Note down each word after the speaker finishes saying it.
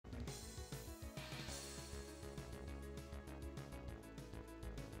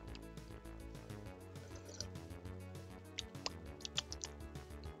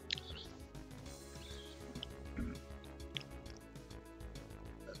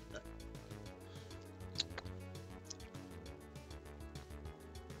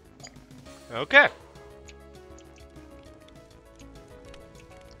Okay.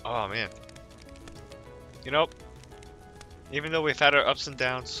 Oh man. You know, even though we've had our ups and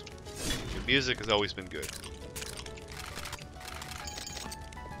downs, the music has always been good.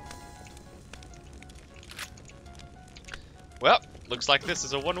 Well, looks like this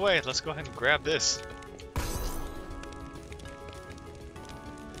is a one-way. Let's go ahead and grab this.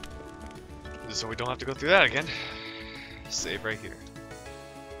 So we don't have to go through that again. Save right here.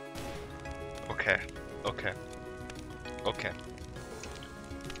 Okay. Okay. Okay.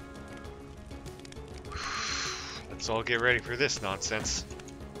 Let's all get ready for this nonsense.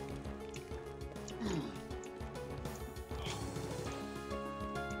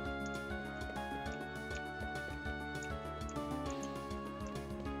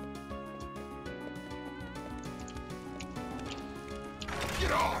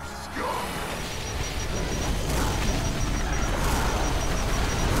 Get off, scum!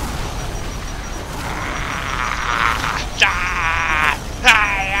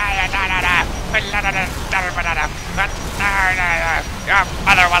 Your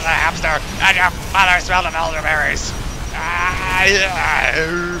mother was a hamster, and your father smelled of elderberries.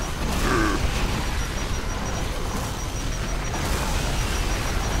 I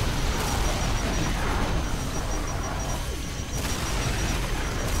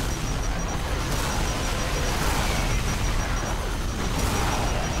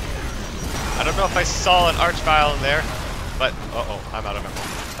don't know if I saw an archvile in there, but I'm out of ammo.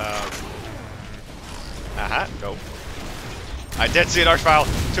 Nope. I did see an archvile.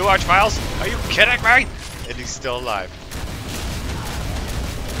 2 archviles? Are you kidding me? And he's still alive.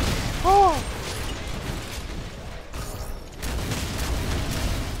 Oh.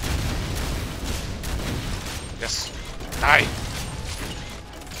 Yes. Die.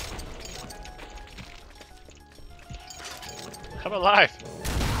 I'm alive.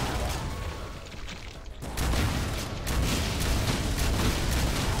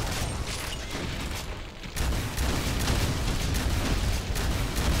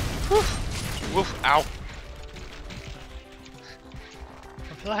 Woof. Woof. Ow.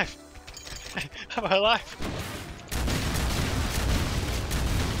 I'm alive. I'm alive.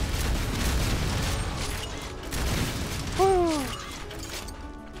 Woo.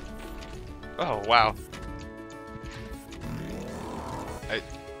 Oh, wow.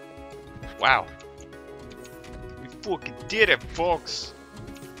 Wow. We fucking did it, folks.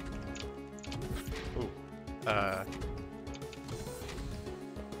 Ooh.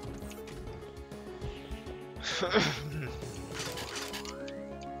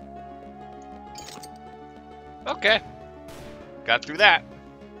 Okay. Got through that.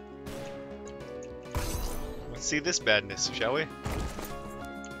 Let's see this badness, shall we?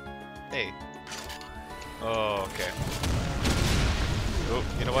 Hey. Oh, okay. Oh,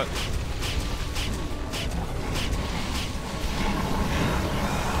 you know what?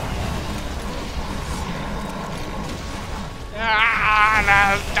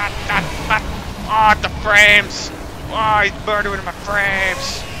 Oh, the frames! Oh, he's murdering my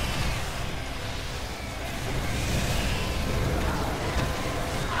frames!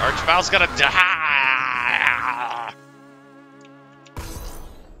 Archvile's gonna die!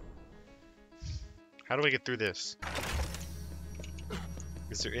 How do we get through this?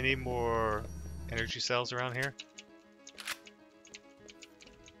 Is there any more energy cells around here?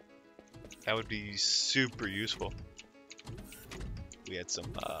 That would be super useful. We had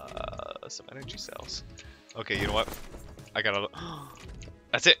some energy cells. Okay, you know what? I gotta look.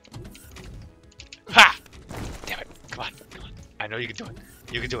 That's it! Ha! Damn it. Come on, come on. I know you can do it.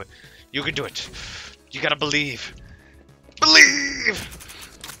 You can do it. You can do it. You gotta believe. Believe!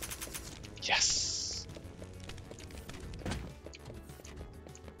 Yes!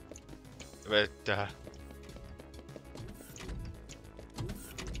 But,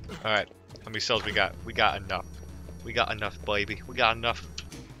 alright. How many cells we got? We got enough. We got enough, baby. We got enough.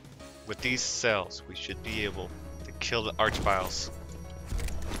 With these cells, we should be able to kill the archviles.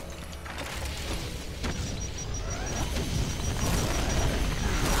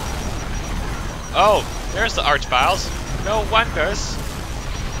 Oh, there's the archviles. No wonders.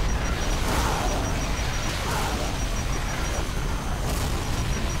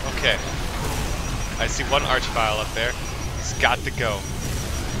 Okay. I see one archvile up there. He's got to go.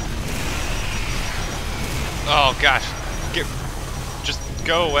 Oh gosh. Just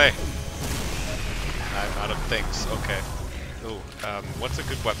go away. I'm out of things. Okay. Ooh, what's a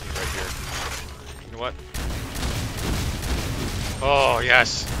good weapon right here? You know what? Oh,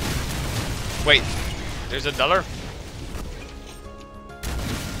 yes. Wait, there's another?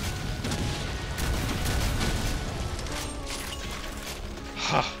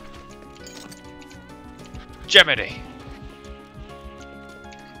 Jiminy!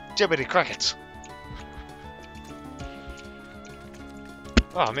 Jiminy Crickets!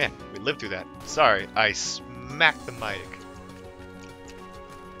 Oh man, we lived through that. Sorry, I smacked the mic.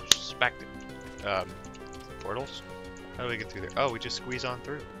 Smacked it. Portals? How do we get through there? Oh, we just squeeze on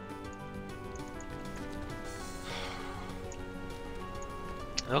through.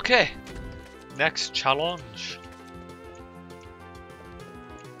 Okay. Next challenge.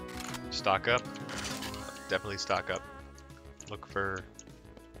 Stock up. Definitely stock up. Look for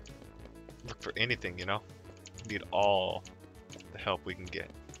anything, you know? Need all the help we can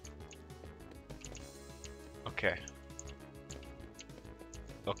get. Okay.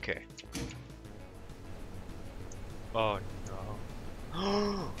 Okay. Oh no.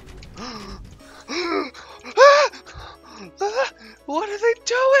 What are they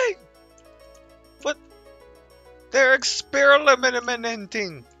doing? What? They're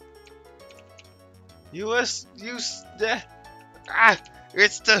experimenting.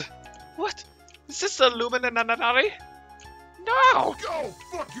 It's the what? Is this the Illuminati? No! Go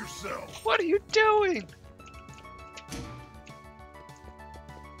fuck yourself! What are you doing?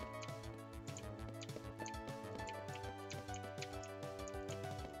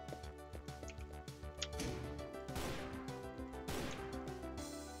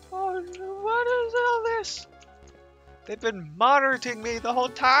 Oh, what is all this? They've been monitoring me the whole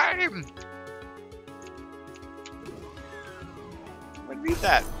time. I'm gonna need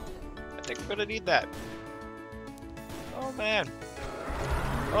that. I think I'm gonna need that. Oh man.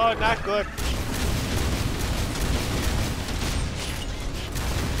 Oh, not good.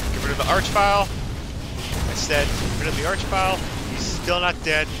 Get rid of the archvile. I said, get rid of the archvile. He's still not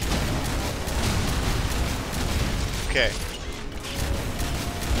dead. Okay.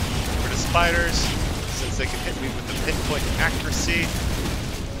 Get rid of spiders, since they can hit me with the pinpoint accuracy.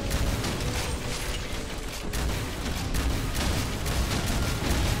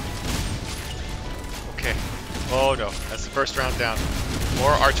 Okay. Oh no, that's the first round down.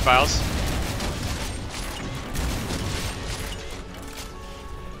 More archviles.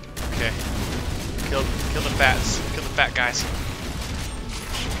 Okay. Kill the bats. Kill the bat guys.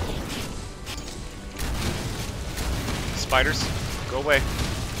 Spiders, go away.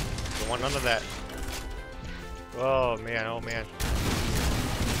 Don't want none of that. Oh man, oh man.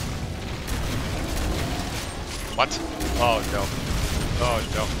 What? Oh no. Oh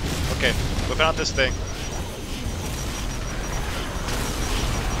no. Okay, whipping out this thing.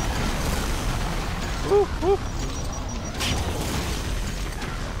 Woo, woo.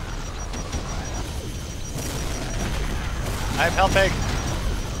 I'm helping.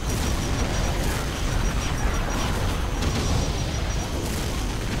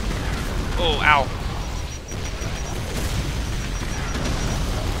 Oh, ow.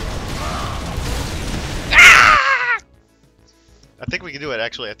 Ah! I think we can do it,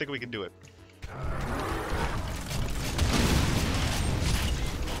 actually. I think we can do it.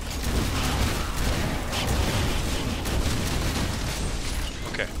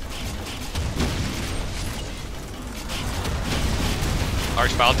 Okay.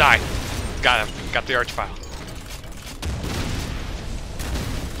 Archvile, die. Got him. Got the archvile.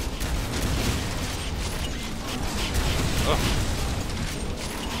 Oh.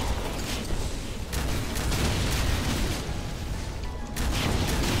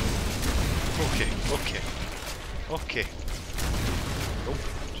 Okay, okay, okay. Nope,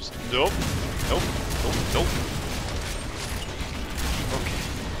 just nope, nope, nope, nope. Okay.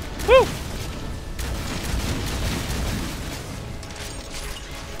 Woo!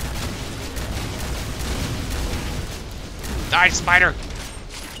 Die, spider!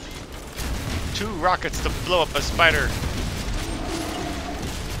 2 rockets to blow up a spider.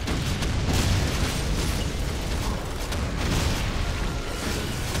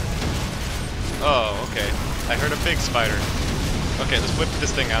 Oh, okay. I heard a big spider. Okay, let's whip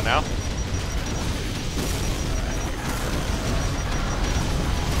this thing out now.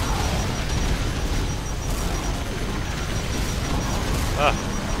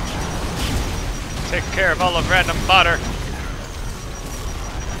 Take care of all of random fodder.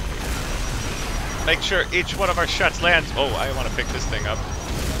 Make sure each one of our shots lands. Oh, I want to pick this thing up.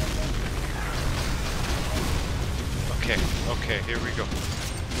 Okay, okay, here we go.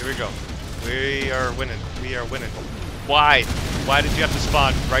 Here we go. We are winning. We are winning. Why? Why did you have to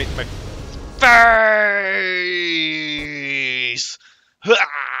spawn right in my face?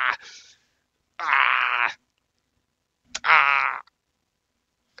 Ah! Ah! Ah!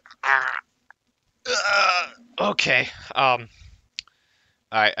 Ah! Okay.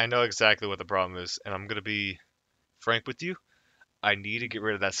 I know exactly what the problem is, and I'm gonna be frank with you. I need to get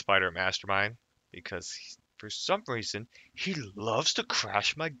rid of that spider mastermind because for some reason, he loves to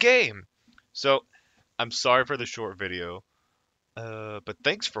crash my game. So, I'm sorry for the short video, but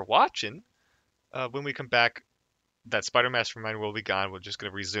thanks for watching. When we come back, that Spider Mastermind will be gone. We're just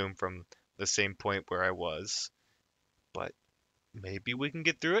going to resume from the same point where I was. But maybe we can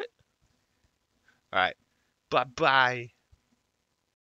get through it. Alright, bye-bye.